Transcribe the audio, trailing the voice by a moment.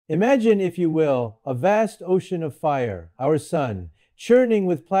Imagine, if you will, a vast ocean of fire, our sun, churning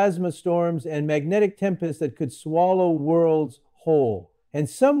with plasma storms and magnetic tempests that could swallow worlds whole. And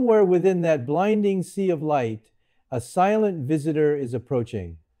somewhere within that blinding sea of light, a silent visitor is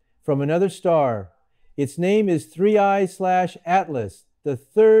approaching. From another star. Its name is 3I/Atlas, the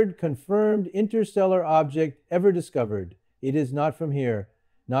third confirmed interstellar object ever discovered. It is not from here,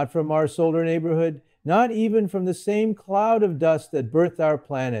 not from our solar neighborhood, not even from the same cloud of dust that birthed our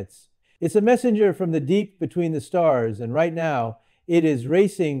planets. It's a messenger from the deep between the stars, and right now, it is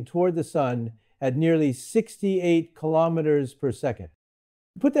racing toward the sun at nearly 68 kilometers per second.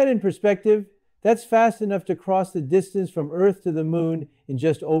 To put that in perspective, that's fast enough to cross the distance from Earth to the moon in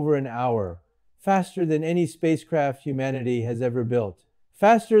just over an hour. Faster than any spacecraft humanity has ever built.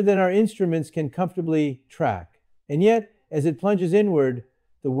 Faster than our instruments can comfortably track. And yet, as it plunges inward,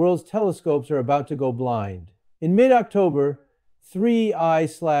 the world's telescopes are about to go blind. In mid-October,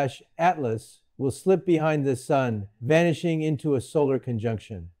 3I/Atlas will slip behind the sun, vanishing into a solar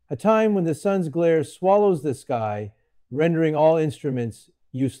conjunction, a time when the sun's glare swallows the sky, rendering all instruments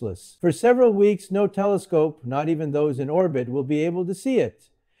useless. For several weeks, no telescope, not even those in orbit, will be able to see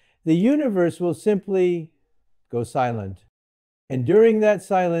it. The universe will simply go silent. And during that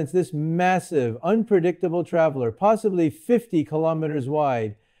silence, this massive, unpredictable traveler, possibly 50 kilometers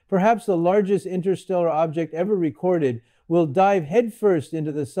wide, perhaps the largest interstellar object ever recorded, will dive headfirst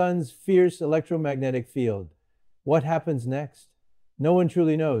into the sun's fierce electromagnetic field. What happens next? No one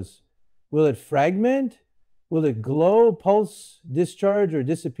truly knows. Will it fragment? Will it glow, pulse, discharge, or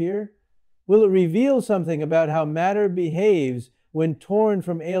disappear? Will it reveal something about how matter behaves when torn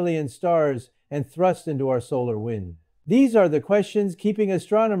from alien stars and thrust into our solar wind? These are the questions keeping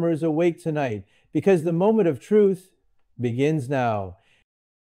astronomers awake tonight, because the moment of truth begins now.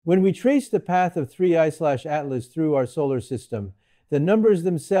 When we trace the path of 3I/Atlas through our solar system, the numbers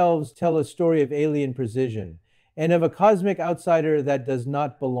themselves tell a story of alien precision and of a cosmic outsider that does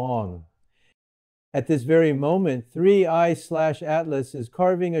not belong. At this very moment, 3I/Atlas is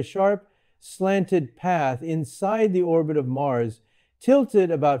carving a sharp, slanted path inside the orbit of Mars,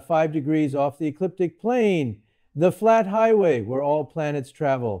 tilted about 5 degrees off the ecliptic plane, the flat highway where all planets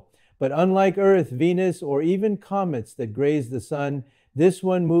travel. But unlike Earth, Venus, or even comets that graze the sun, this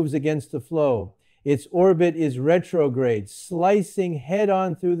one moves against the flow. Its orbit is retrograde, slicing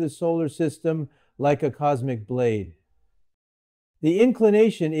head-on through the solar system like a cosmic blade. The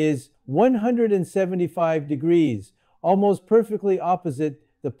inclination is 175 degrees, almost perfectly opposite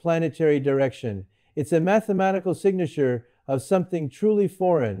the planetary direction. It's a mathematical signature of something truly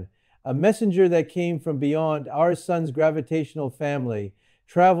foreign, a messenger that came from beyond our sun's gravitational family,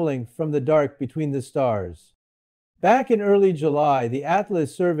 traveling from the dark between the stars. Back in early July, the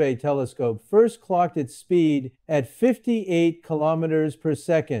Atlas Survey telescope first clocked its speed at 58 kilometers per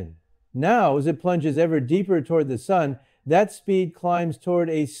second. Now, as it plunges ever deeper toward the sun, that speed climbs toward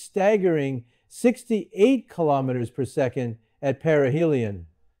a staggering 68 kilometers per second at perihelion.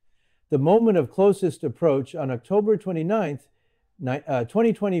 The moment of closest approach on October 29th,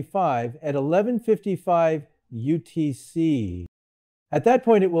 2025 at 11:55 UTC. At that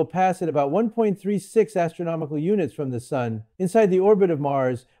point, it will pass at about 1.36 astronomical units from the sun, inside the orbit of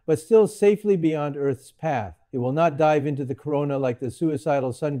Mars, but still safely beyond Earth's path. It will not dive into the corona like the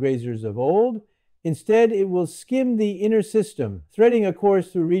suicidal sun grazers of old. Instead, it will skim the inner system, threading a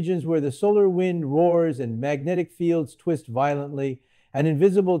course through regions where the solar wind roars and magnetic fields twist violently, an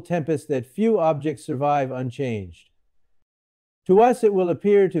invisible tempest that few objects survive unchanged. To us, it will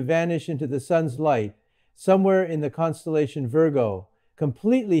appear to vanish into the sun's light, somewhere in the constellation Virgo,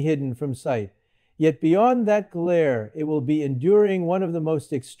 completely hidden from sight. Yet beyond that glare, it will be enduring one of the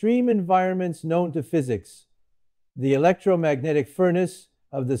most extreme environments known to physics, the electromagnetic furnace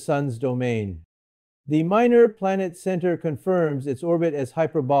of the sun's domain. The Minor Planet Center confirms its orbit as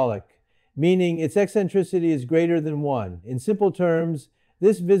hyperbolic, meaning its eccentricity is greater than 1. In simple terms,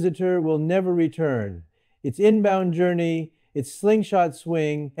 this visitor will never return. Its inbound journey, its slingshot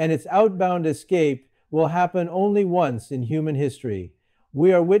swing, and its outbound escape will happen only once in human history.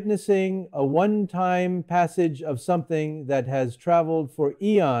 We are witnessing a one-time passage of something that has traveled for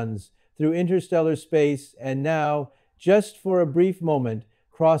eons through interstellar space and now, just for a brief moment,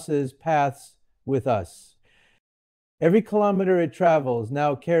 crosses paths with us. Every kilometer it travels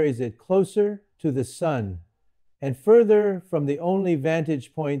now carries it closer to the sun and further from the only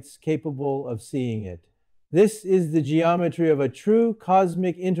vantage points capable of seeing it. This is the geometry of a true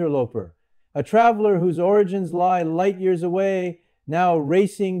cosmic interloper, a traveler whose origins lie light years away, now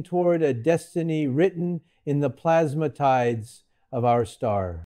racing toward a destiny written in the plasma tides of our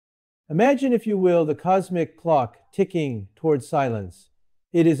star. Imagine, if you will, the cosmic clock ticking toward silence.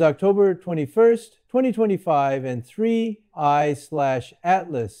 It is October 21st, 2025, and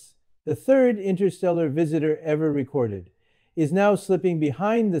 3I/Atlas, the third interstellar visitor ever recorded, is now slipping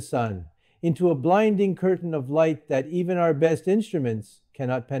behind the sun into a blinding curtain of light that even our best instruments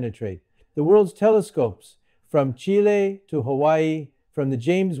cannot penetrate. The world's telescopes, from Chile to Hawaii, from the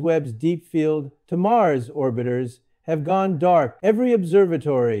James Webb's Deep Field to Mars orbiters, have gone dark. Every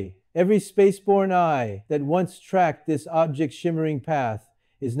observatory, every spaceborne eye that once tracked this object's shimmering path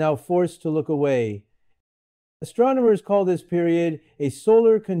is now forced to look away. Astronomers call this period a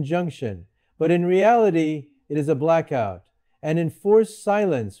solar conjunction, but in reality, it is a blackout, an enforced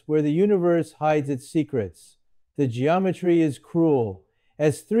silence where the universe hides its secrets. The geometry is cruel.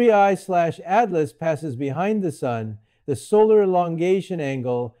 As 3I/Atlas passes behind the sun, the solar elongation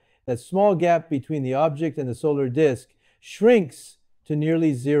angle, that small gap between the object and the solar disk, shrinks to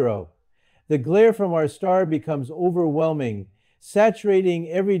nearly zero. The glare from our star becomes overwhelming, saturating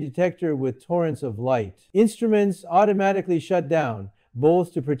every detector with torrents of light. Instruments automatically shut down,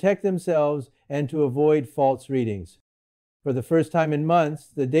 both to protect themselves and to avoid false readings. For the first time in months,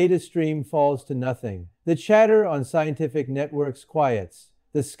 the data stream falls to nothing. The chatter on scientific networks quiets.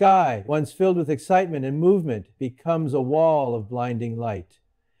 The sky, once filled with excitement and movement, becomes a wall of blinding light.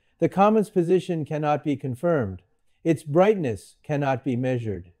 The comet's position cannot be confirmed. Its brightness cannot be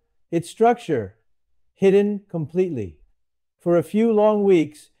measured. Its structure, hidden completely. For a few long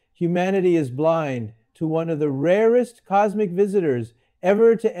weeks, humanity is blind to one of the rarest cosmic visitors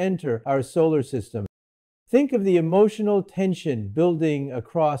ever to enter our solar system. Think of the emotional tension building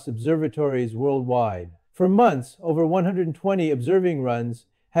across observatories worldwide. For months, over 120 observing runs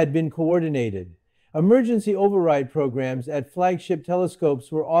had been coordinated. Emergency override programs at flagship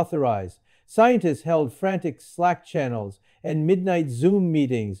telescopes were authorized. Scientists held frantic Slack channels and midnight Zoom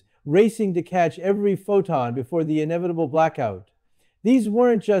meetings, racing to catch every photon before the inevitable blackout. These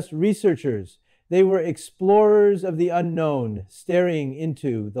weren't just researchers, they were explorers of the unknown, staring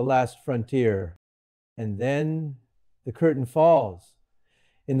into the last frontier. And then the curtain falls.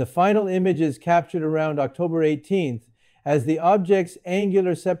 In the final images captured around October 18th, as the object's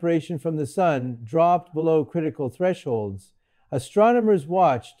angular separation from the sun dropped below critical thresholds, astronomers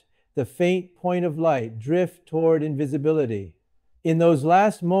watched the faint point of light drift toward invisibility. In those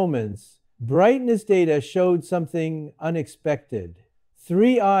last moments, brightness data showed something unexpected.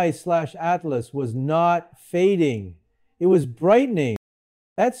 3I/Atlas was not fading, it was brightening.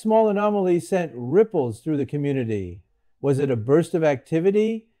 That small anomaly sent ripples through the community. Was it a burst of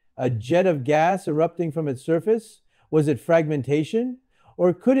activity? A jet of gas erupting from its surface? Was it fragmentation?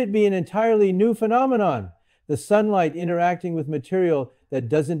 Or could it be an entirely new phenomenon? The sunlight interacting with material that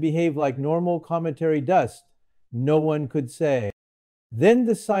doesn't behave like normal cometary dust? No one could say. Then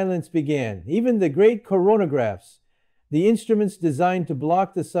the silence began. Even the great coronagraphs, the instruments designed to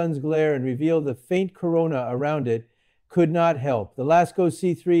block the sun's glare and reveal the faint corona around it, could not help. The LASCO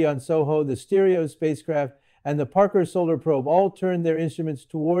C3 on SOHO, the Stereo spacecraft, and the Parker Solar Probe all turned their instruments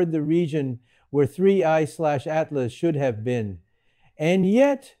toward the region where 3I/Atlas should have been. And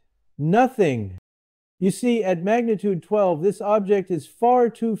yet, nothing. You see, at magnitude 12, this object is far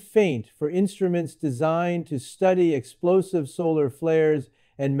too faint for instruments designed to study explosive solar flares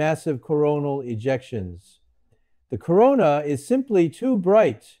and massive coronal ejections. The corona is simply too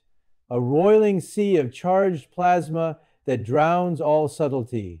bright, a roiling sea of charged plasma that drowns all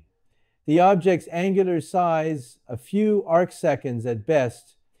subtlety. The object's angular size, a few arcseconds at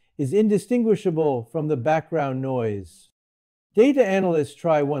best, is indistinguishable from the background noise. Data analysts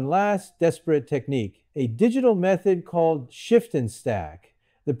try one last desperate technique, a digital method called shift and stack.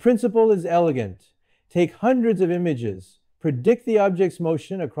 The principle is elegant. Take hundreds of images, predict the object's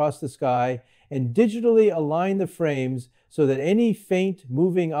motion across the sky, and digitally align the frames so that any faint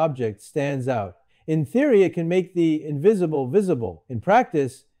moving object stands out. In theory, it can make the invisible visible. In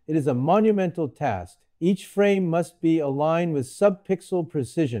practice, it is a monumental task. Each frame must be aligned with sub-pixel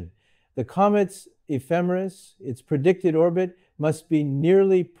precision. The comet's ephemeris, its predicted orbit, must be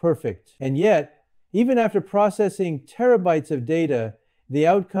nearly perfect. And yet, even after processing terabytes of data, the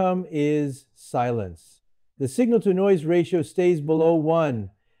outcome is silence. The signal-to-noise ratio stays below 1,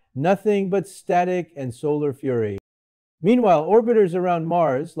 nothing but static and solar fury. Meanwhile, orbiters around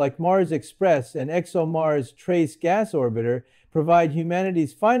Mars, like Mars Express and ExoMars Trace Gas Orbiter, provide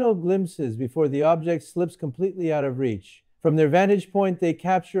humanity's final glimpses before the object slips completely out of reach. From their vantage point, they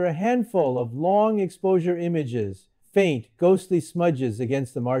capture a handful of long exposure images, faint, ghostly smudges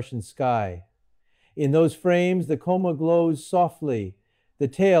against the Martian sky. In those frames, the coma glows softly, the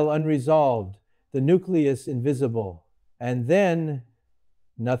tail unresolved, the nucleus invisible, and then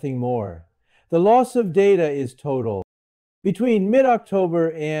nothing more. The loss of data is total. Between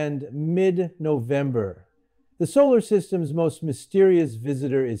mid-October and mid-November, the solar system's most mysterious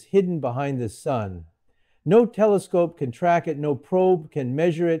visitor is hidden behind the sun. No telescope can track it, no probe can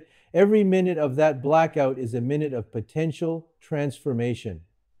measure it. Every minute of that blackout is a minute of potential transformation.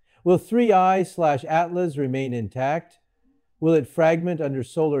 Will 3I/Atlas remain intact? Will it fragment under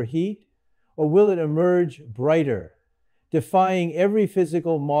solar heat? Or will it emerge brighter, defying every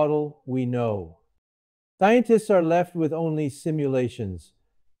physical model we know? Scientists are left with only simulations,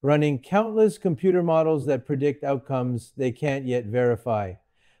 running countless computer models that predict outcomes they can't yet verify.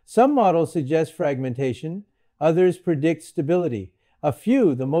 Some models suggest fragmentation, others predict stability. A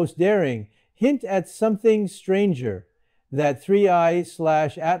few, the most daring, hint at something stranger, that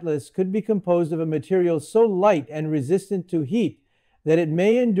 3I/Atlas could be composed of a material so light and resistant to heat that it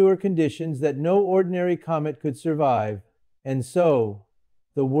may endure conditions that no ordinary comet could survive. And so,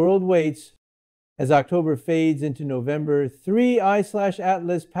 the world waits. As October fades into November,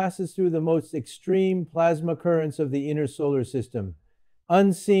 3I/Atlas passes through the most extreme plasma currents of the inner solar system,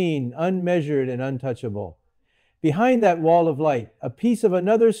 unseen, unmeasured, and untouchable. Behind that wall of light, a piece of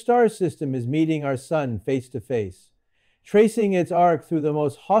another star system is meeting our sun face to face, tracing its arc through the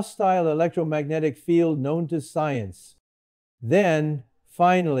most hostile electromagnetic field known to science. Then,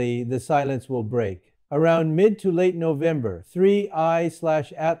 finally, the silence will break. Around mid to late November,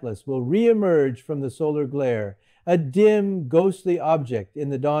 3I/Atlas will re-emerge from the solar glare, a dim, ghostly object in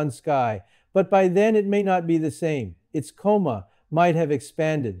the dawn sky. But by then it may not be the same. Its coma might have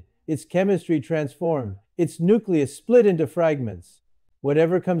expanded, its chemistry transformed, its nucleus split into fragments.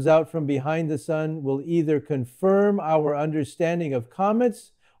 Whatever comes out from behind the sun will either confirm our understanding of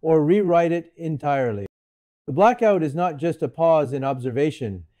comets or rewrite it entirely. The blackout is not just a pause in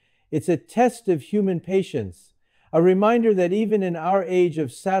observation. It's a test of human patience, a reminder that even in our age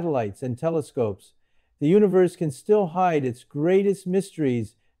of satellites and telescopes, the universe can still hide its greatest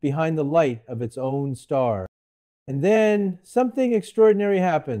mysteries behind the light of its own star. And then something extraordinary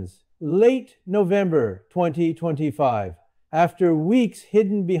happens. Late November 2025, after weeks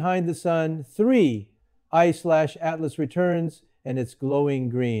hidden behind the sun, 3I/Atlas returns, and it's glowing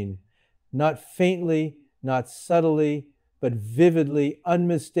green. Not faintly, not subtly, but vividly,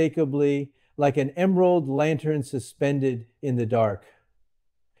 unmistakably, like an emerald lantern suspended in the dark.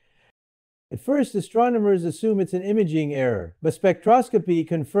 At first, astronomers assume it's an imaging error, but spectroscopy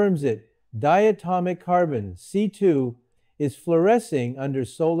confirms it. Diatomic carbon, C2, is fluorescing under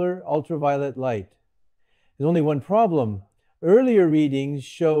solar ultraviolet light. There's only one problem. Earlier readings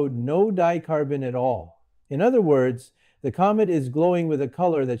showed no dicarbon at all. In other words, the comet is glowing with a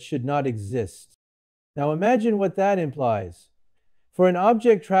color that should not exist. Now imagine what that implies. For an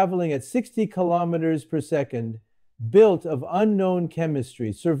object traveling at 60 kilometers per second, built of unknown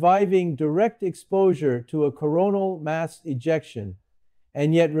chemistry, surviving direct exposure to a coronal mass ejection,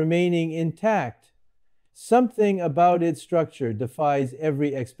 and yet remaining intact, something about its structure defies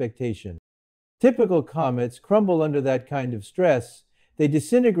every expectation. Typical comets crumble under that kind of stress. They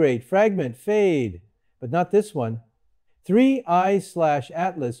disintegrate, fragment, fade, but not this one.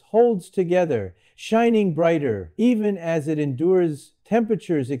 3I/Atlas holds together, shining brighter, even as it endures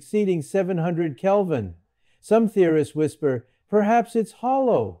temperatures exceeding 700 Kelvin. Some theorists whisper, perhaps it's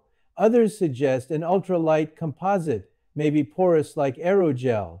hollow. Others suggest an ultralight composite, maybe porous like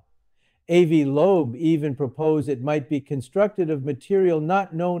aerogel. A.V. Loeb even proposed it might be constructed of material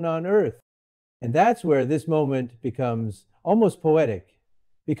not known on Earth. And that's where this moment becomes almost poetic,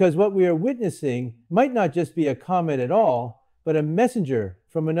 because what we are witnessing might not just be a comet at all, but a messenger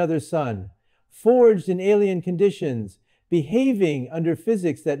from another sun, forged in alien conditions, behaving under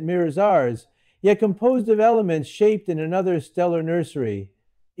physics that mirrors ours, yet composed of elements shaped in another stellar nursery.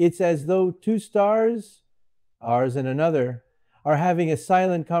 It's as though two stars, ours and another, are having a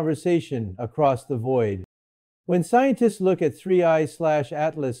silent conversation across the void. When scientists look at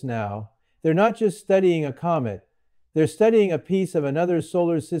 3I/Atlas now, they're not just studying a comet, they're studying a piece of another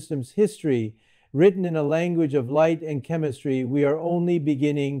solar system's history written in a language of light and chemistry we are only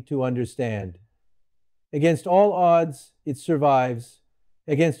beginning to understand. Against all odds, it survives.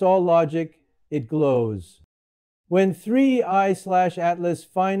 Against all logic, it glows. When 3I/Atlas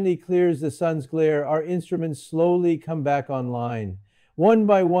finally clears the sun's glare, our instruments slowly come back online. One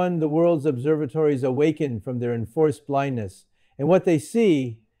by one, the world's observatories awaken from their enforced blindness, and what they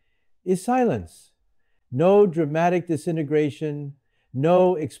see is silence. No dramatic disintegration,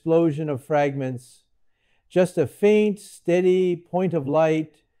 no explosion of fragments, just a faint, steady point of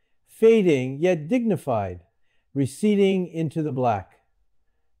light, fading yet dignified, receding into the black.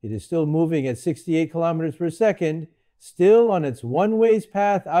 It is still moving at 68 kilometers per second, still on its one-way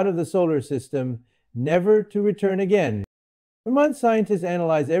path out of the solar system, never to return again. For months, scientists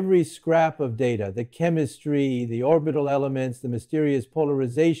analyze every scrap of data, the chemistry, the orbital elements, the mysterious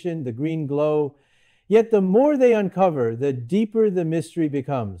polarization, the green glow. Yet the more they uncover, the deeper the mystery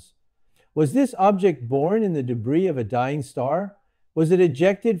becomes. Was this object born in the debris of a dying star? Was it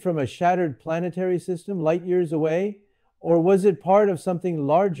ejected from a shattered planetary system light years away? Or was it part of something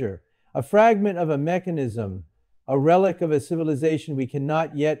larger, a fragment of a mechanism, a relic of a civilization we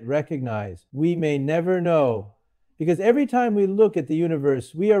cannot yet recognize? We may never know. Because every time we look at the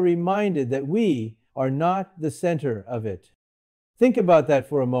universe, we are reminded that we are not the center of it. Think about that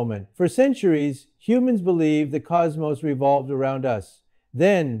for a moment. For centuries, humans believed the cosmos revolved around us.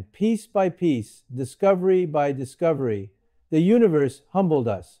 Then, piece by piece, discovery by discovery, the universe humbled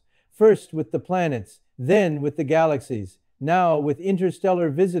us. First with the planets, then with the galaxies, now with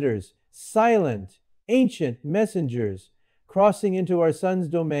interstellar visitors, silent, ancient messengers, crossing into our sun's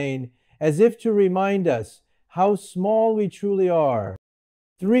domain as if to remind us how small we truly are.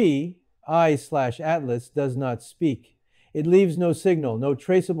 3I/Atlas does not speak. It leaves no signal, no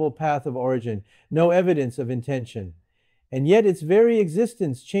traceable path of origin, no evidence of intention. And yet its very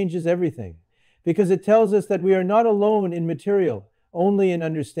existence changes everything, because it tells us that we are not alone in material, only in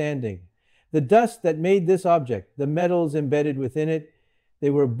understanding. The dust that made this object, the metals embedded within it, they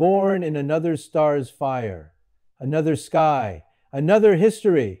were born in another star's fire, another sky, another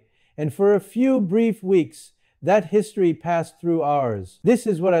history. And for a few brief weeks, that history passed through ours. This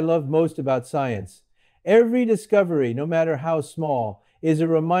is what I love most about science. Every discovery, no matter how small, is a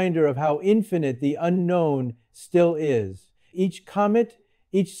reminder of how infinite the unknown still is. Each comet,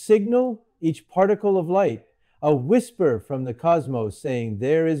 each signal, each particle of light, a whisper from the cosmos saying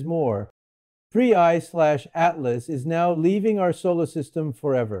there is more. 3I/Atlas is now leaving our solar system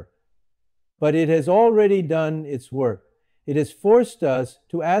forever. But it has already done its work. It has forced us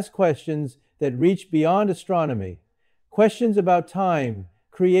to ask questions that reach beyond astronomy, questions about time,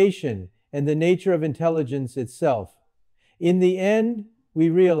 creation, and the nature of intelligence itself. In the end, we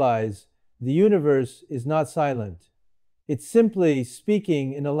realize the universe is not silent. It's simply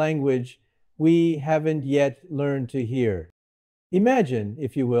speaking in a language we haven't yet learned to hear. Imagine,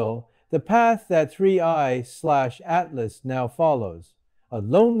 if you will, the path that 3I/Atlas now follows, a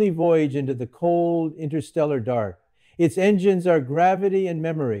lonely voyage into the cold interstellar dark. Its engines are gravity and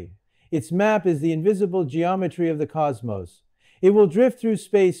memory. Its map is the invisible geometry of the cosmos. It will drift through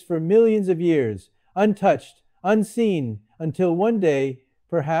space for millions of years, untouched, unseen, until one day,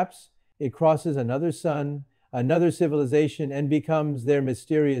 perhaps, it crosses another sun, another civilization, and becomes their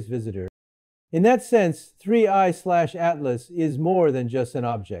mysterious visitor. In that sense, 3I/Atlas is more than just an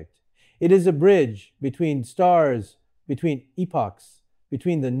object. It is a bridge between stars, between epochs,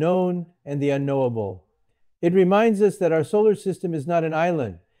 between the known and the unknowable. It reminds us that our solar system is not an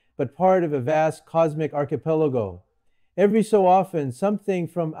island, but part of a vast cosmic archipelago. Every so often, something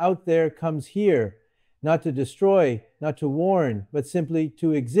from out there comes here, not to destroy, not to warn, but simply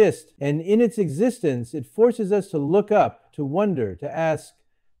to exist. And in its existence, it forces us to look up, to wonder, to ask,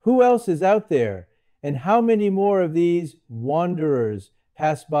 who else is out there? And how many more of these wanderers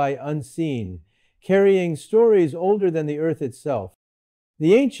pass by unseen, carrying stories older than the earth itself?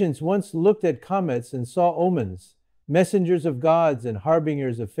 The ancients once looked at comets and saw omens, messengers of gods and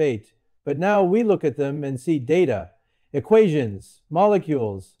harbingers of fate. But now we look at them and see data, equations,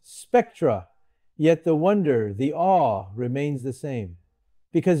 molecules, spectra. Yet the wonder, the awe remains the same.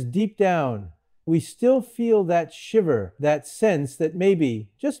 Because deep down, we still feel that shiver, that sense that maybe,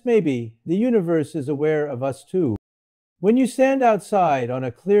 just maybe, the universe is aware of us too. When you stand outside on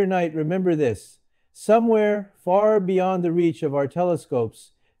a clear night, remember this. Somewhere far beyond the reach of our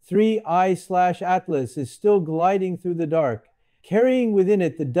telescopes, 3I/Atlas is still gliding through the dark, carrying within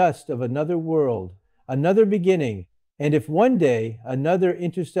it the dust of another world, another beginning. And if one day another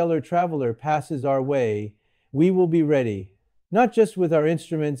interstellar traveler passes our way, we will be ready, not just with our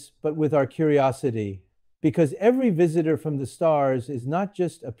instruments, but with our curiosity. Because every visitor from the stars is not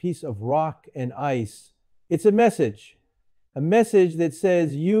just a piece of rock and ice. It's a message that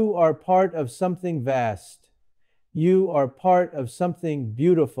says you are part of something vast. You are part of something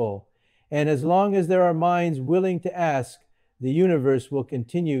beautiful. And as long as there are minds willing to ask, the universe will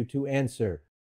continue to answer.